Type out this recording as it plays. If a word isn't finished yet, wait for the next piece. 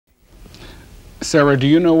Sarah, do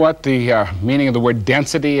you know what the meaning of the word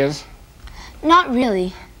density is? Not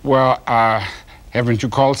really. Well, haven't you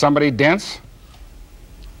called somebody dense?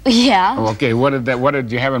 Yeah. Oh, okay, what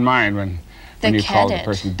did you have in mind when you called the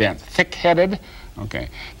person dense? Thick-headed? Okay.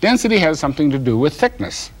 Density has something to do with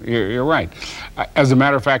thickness. You're right. As a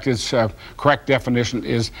matter of fact, its correct definition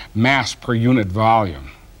is mass per unit volume.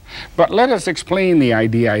 But let us explain the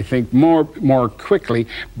idea, I think, more quickly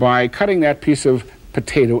by cutting that piece of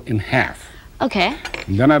potato in half. Okay.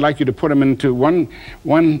 And then I'd like you to put them into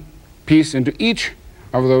one piece into each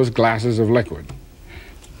of those glasses of liquid.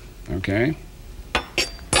 Okay?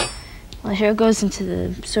 Well, here it goes into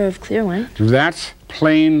the sort of clear one. That's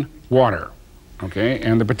plain water. Okay?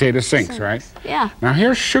 And the potato sinks, right? Yeah. Now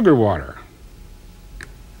here's sugar water.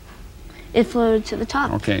 It floated to the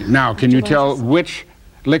top. Okay. Now, can you tell which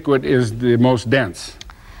liquid is the most dense?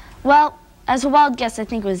 Well, as a wild guess, I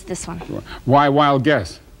think it was this one. Why wild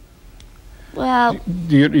guess? Well,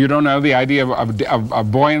 you don't know the idea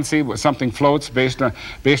of buoyancy, where something floats based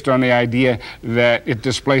on the idea that it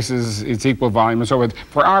displaces its equal volume and so forth.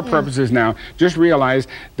 For our purposes now, just realize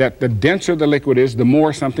that the denser the liquid is, the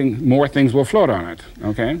more things will float on it.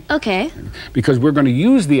 Okay? Okay. Because we're going to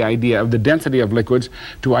use the idea of the density of liquids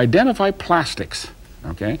to identify plastics.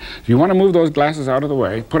 Okay? So you want to move those glasses out of the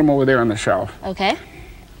way, put them over there on the shelf. Okay.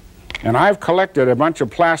 And I've collected a bunch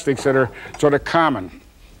of plastics that are sort of common.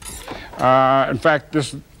 In fact,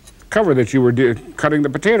 this cover that you were cutting the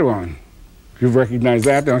potato on, you recognize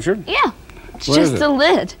that, don't you? Yeah. It's what just a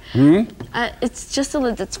lid. Hmm? It's just a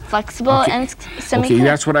lid that's flexible and it's semi-clear. Okay,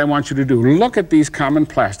 that's what I want you to do. Look at these common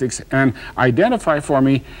plastics and identify for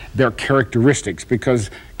me their characteristics,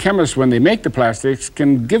 because chemists, when they make the plastics,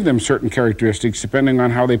 can give them certain characteristics depending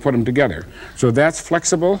on how they put them together. So that's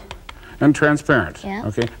flexible and transparent. Yeah.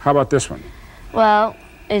 Okay, how about this one? Well,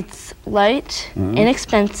 it's light,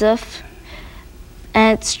 inexpensive,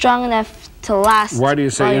 and it's strong enough to last. Why do you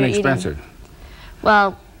say inexpensive?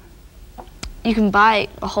 Well, you can buy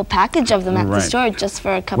a whole package of them at the store just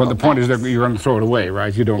for a couple of bucks. Well, the point is that you're going to throw it away,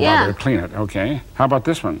 right? You don't bother to clean it. Okay. How about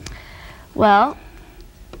this one? Well,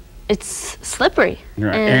 it's slippery.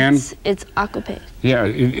 Right. And it's aquapaint. Yeah,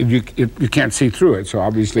 you can't see through it, so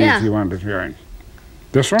obviously if you want to, right.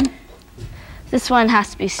 This one? This one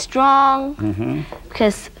has to be strong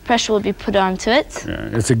because pressure will be put onto it. Yeah,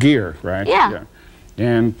 it's a gear, right? Yeah.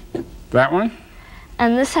 And that one?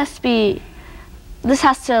 And this has to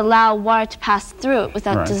allow water to pass through it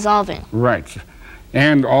without dissolving. Right.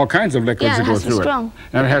 And all kinds of liquids that go through it. Strong.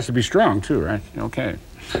 And it has to be strong too, right? Okay.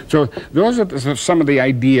 So those are some of the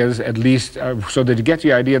ideas, at least, so that you get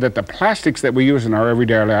the idea that the plastics that we use in our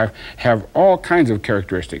everyday life have all kinds of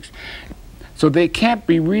characteristics. So they can't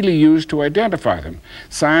be really used to identify them.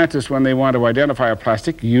 Scientists, when they want to identify a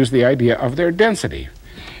plastic, use the idea of their density.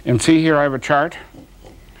 And see here I have a chart.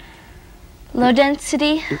 Low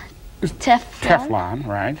density, Teflon. Teflon,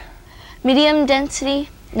 right. Medium density,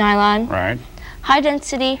 nylon. Right. High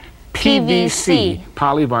density, PVC.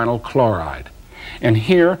 Polyvinyl chloride. And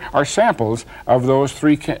here are samples of those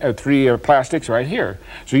three plastics right here.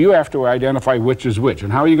 So you have to identify which is which.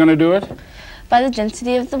 And how are you going to do it? By the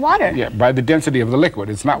density of the water. Yeah, by the density of the liquid.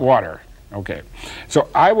 It's not water. Okay. So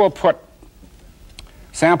I will put a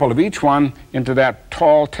sample of each one into that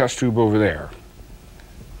tall test tube over there.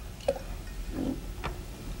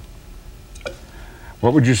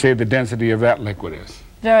 What would you say the density of that liquid is?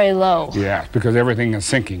 Very low. Yeah, because everything is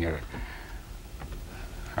sinking in it.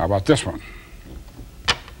 How about this one?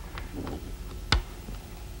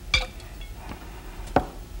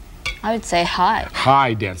 I would say high.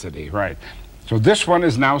 High density, right. So this one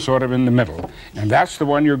is now sort of in the middle, and that's the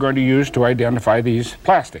one you're going to use to identify these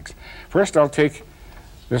plastics. First, I'll take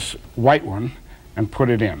this white one and put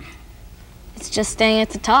it in. It's just staying at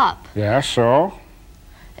the top. Yeah, so?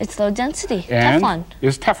 It's low density, and Teflon.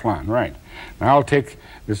 It's Teflon, right. Now I'll take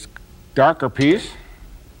this darker piece.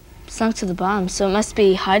 Sunk to the bottom, so it must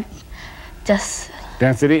be high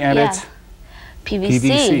density, and it's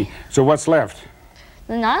PVC. So what's left?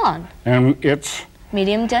 The nylon. And it's?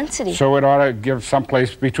 Medium density. So it ought to give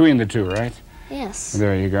someplace between the two, right? Yes.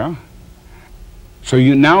 There you go. So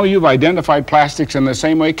now you've identified plastics in the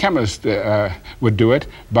same way chemists would do it,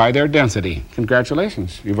 by their density.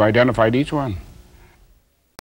 Congratulations. You've identified each one.